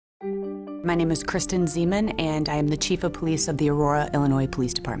My name is Kristen Ziman, and I am the Chief of Police of the Aurora, Illinois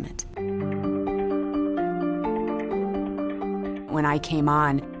Police Department. When I came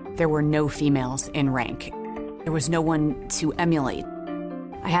on, there were no females in rank. There was no one to emulate.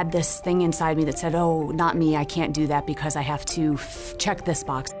 I had this thing inside me that said, oh, not me, I can't do that because I have to check this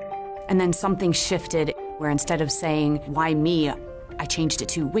box. And then something shifted where instead of saying, why me, I changed it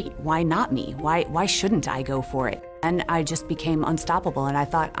to, wait, why not me? Why shouldn't I go for it? And I just became unstoppable, and I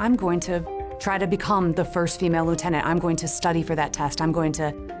thought, I'm going to try to become the first female lieutenant. I'm going to study for that test. I'm going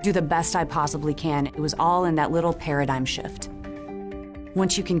to do the best I possibly can. It was all in that little paradigm shift.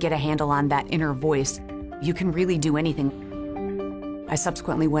 Once you can get a handle on that inner voice, you can really do anything. I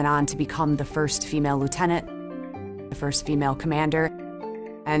subsequently went on to become the first female lieutenant, the first female commander,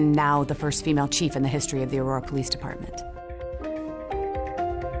 and now the first female chief in the history of the Aurora Police Department.